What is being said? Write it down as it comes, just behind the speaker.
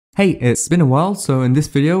Hey, it's been a while, so in this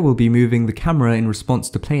video we'll be moving the camera in response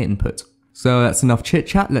to player input. So that's enough chit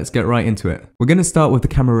chat, let's get right into it. We're going to start with the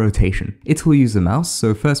camera rotation. It will use the mouse,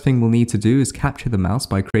 so first thing we'll need to do is capture the mouse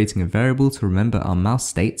by creating a variable to remember our mouse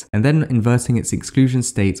state, and then inverting its exclusion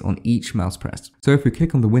state on each mouse press. So if we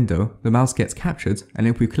click on the window, the mouse gets captured, and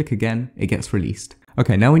if we click again, it gets released.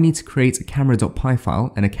 Okay, now we need to create a camera.py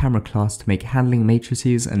file and a camera class to make handling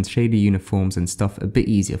matrices and shader uniforms and stuff a bit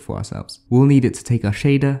easier for ourselves. We'll need it to take our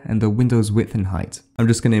shader and the window's width and height. I'm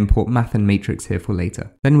just going to import math and matrix here for later.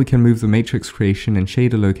 Then we can move the matrix creation and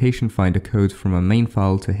shader location finder code from our main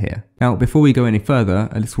file to here. Now, before we go any further,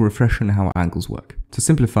 a little refresher on how angles work. To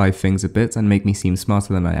simplify things a bit and make me seem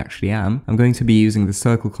smarter than I actually am, I'm going to be using the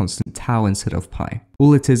circle constant tau instead of pi.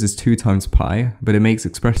 All it is 2 times pi, but it makes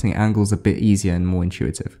expressing angles a bit easier and more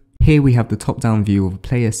intuitive. Here we have the top-down view of a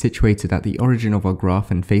player situated at the origin of our graph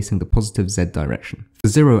and facing the positive z direction. The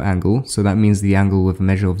zero angle, so that means the angle with a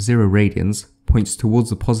measure of 0 radians, points towards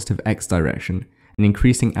the positive x direction, and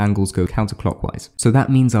increasing angles go counterclockwise. So that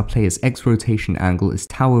means our player's x rotation angle is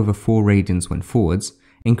tau over 4 radians when forwards,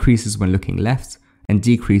 increases when looking left, and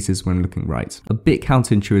decreases when looking right. A bit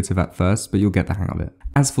counterintuitive at first, but you'll get the hang of it.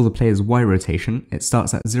 As for the player's y rotation, it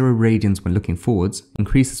starts at 0 radians when looking forwards,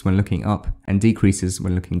 increases when looking up, and decreases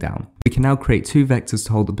when looking down. We can now create 2 vectors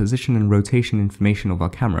to hold the position and rotation information of our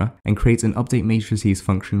camera, and create an update matrices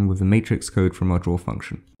function with the matrix code from our draw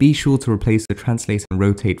function. Be sure to replace the translate and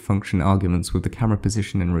rotate function arguments with the camera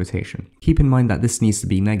position and rotation. Keep in mind that this needs to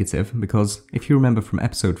be negative, because if you remember from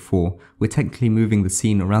episode 4, we're technically moving the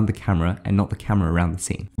scene around the camera and not the camera around the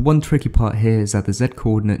scene. One tricky part here is that the z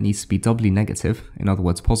coordinate needs to be doubly negative, in other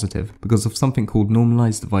words positive, because of something called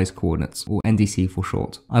normalized device coordinates, or NDC for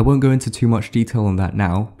short. I won't go into too much detail on that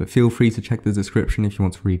now, but feel free to check the description if you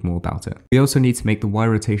want to read more about it. We also need to make the y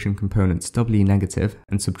rotation components doubly negative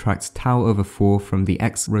and subtract tau over 4 from the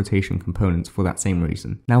x rotation component for that same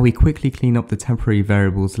reason. Now we quickly clean up the temporary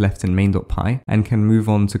variables left in main.py and can move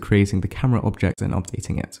on to creating the camera object and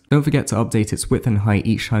updating it. Don't forget to update its width and height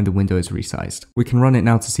each time the window is resized. We can run it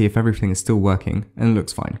now to see if everything is still working, and it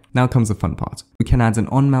looks fine. Now comes the fun part. We can add an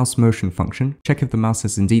on-mouse motion function, check if the mouse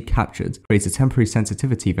has indeed captured, create a temporary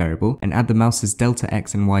sensitivity variable, and add the mouse's delta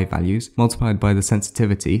x and y values multiplied by the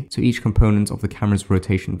sensitivity to each component of the camera's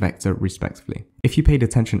rotation vector respectively. If you paid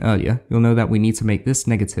attention earlier, you'll know that we need to make this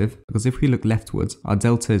negative because if we look leftwards, our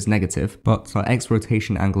delta is negative, but our x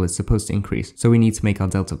rotation angle is supposed to increase, so we need to make our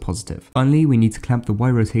delta positive. Finally, we need to clamp the y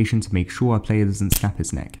rotation to make sure our player doesn't snap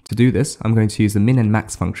his neck. To do this, I'm going to use the min and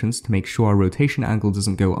max functions to make sure our rotation angle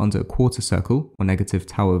doesn't go under a quarter circle, or negative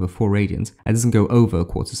tau over 4 radians, and doesn't go over a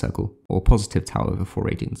quarter circle, or positive tau over 4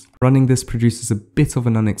 radians. Running this produces a bit of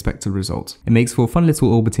an unexpected result. It makes for a fun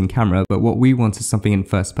little orbiting camera, but what we want is something in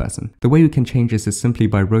first person. The way we can change this is simply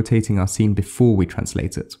by rotating our scene before we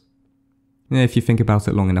translate it. If you think about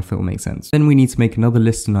it long enough, it will make sense. Then we need to make another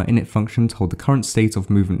list in our init function to hold the current state of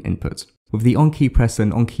movement input. With the on-key press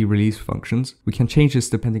and on-key release functions, we can change this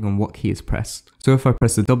depending on what key is pressed. So if I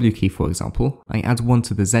press the W key for example, I add 1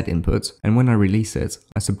 to the Z input, and when I release it,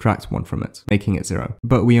 I subtract 1 from it, making it 0.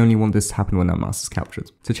 But we only want this to happen when our mouse is captured.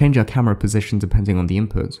 To change our camera position depending on the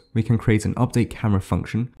input, we can create an update camera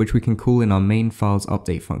function, which we can call in our main file's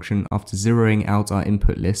update function after zeroing out our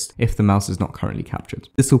input list if the mouse is not currently captured.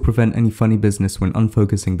 This will prevent any funny business when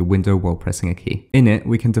unfocusing the window while pressing a key. In it,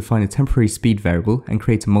 we can define a temporary speed variable and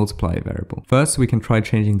create a multiplier variable. First, we can try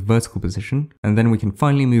changing the vertical position, and then we can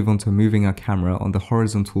finally move on to moving our camera on the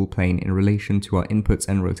horizontal plane in relation to our inputs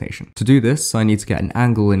and rotation. To do this, I need to get an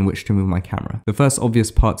angle in which to move my camera. The first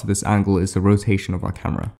obvious part to this angle is the rotation of our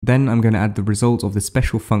camera. Then I'm going to add the result of this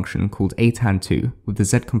special function called atan2 with the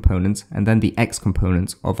z component and then the x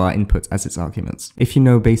component of our input as its arguments. If you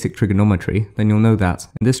know basic trigonometry, then you'll know that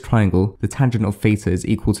in this triangle, the tangent of theta is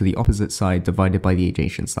equal to the opposite side divided by the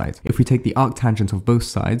adjacent side. If we take the arctangent of both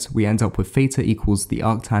sides, we end up with theta equals the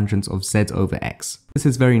arctangent of z over x. This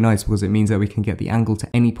is very nice because it means that we can get the angle to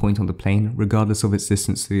any point on the plane regardless of its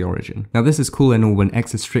distance to the origin. Now this is cool and all when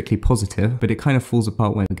x is strictly positive, but it kind of falls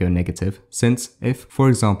apart when we go negative, since if, for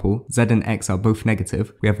example, z and x are both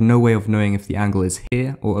negative, we have no way of knowing if the angle is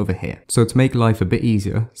here or over here. So to make life a bit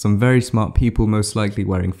easier, some very smart people, most likely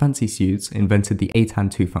wearing fancy suits, invented the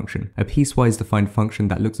atan2 function, a piecewise defined function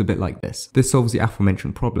that looks a bit like this. This solves the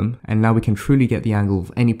aforementioned problem, and now we can truly get the angle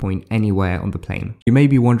of any point anywhere on the plane. You may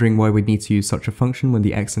be wondering why we'd need to use such a function when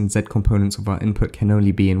the x and z components of our input can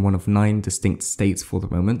only be in one of 9 distinct states for the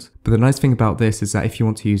moment. But the nice thing about this is that if you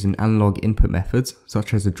want to use an analog input method,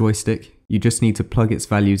 such as a joystick, you just need to plug its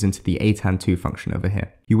values into the atan2 function over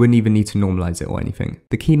here. You wouldn't even need to normalize it or anything.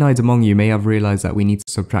 The keen-eyed among you may have realized that we need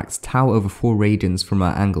to subtract tau over 4 radians from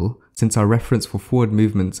our angle, since our reference for forward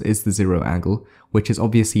movements is the 0 angle, which is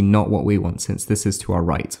obviously not what we want since this is to our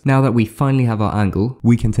right. Now that we finally have our angle,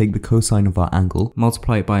 we can take the cosine of our angle,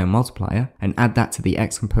 multiply it by a multiplier, and add that to the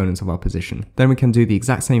x component of our position. Then we can do the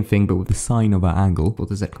exact same thing but with the sine of our angle for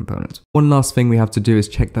the z component. One last thing we have to do is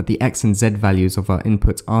check that the x and z values of our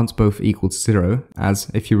inputs aren't both equal to 0,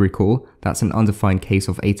 as, if you recall, that's an undefined case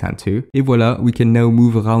of a tan 2. Et voilà, we can now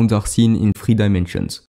move around our scene in 3 dimensions.